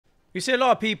You see a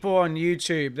lot of people on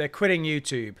YouTube, they're quitting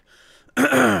YouTube.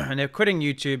 And they're quitting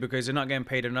YouTube because they're not getting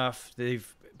paid enough.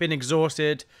 They've been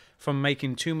exhausted from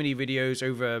making too many videos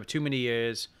over too many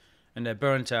years and they're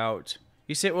burnt out.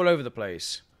 You see it all over the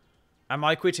place. Am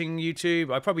I quitting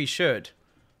YouTube? I probably should.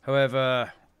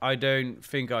 However, I don't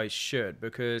think I should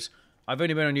because I've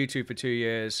only been on YouTube for 2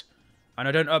 years and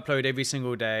I don't upload every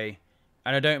single day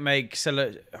and I don't make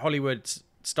Hollywood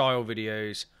style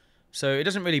videos. So it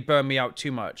doesn't really burn me out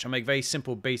too much. I make very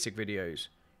simple, basic videos,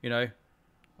 you know?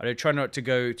 I try not to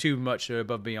go too much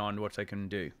above beyond what I can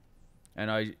do. And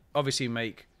I obviously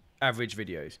make average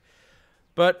videos.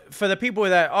 But for the people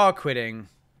that are quitting,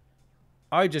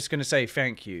 I'm just going to say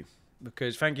thank you.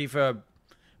 Because thank you for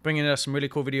bringing us some really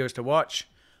cool videos to watch.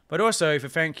 But also for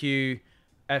thank you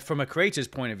from a creator's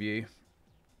point of view,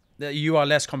 that you are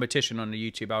less competition on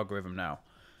the YouTube algorithm now.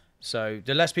 So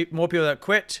the more people that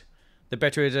quit, the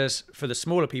better it is for the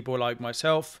smaller people like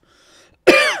myself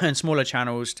and smaller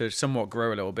channels to somewhat grow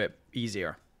a little bit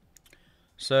easier.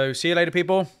 So see you later,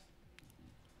 people.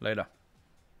 Later.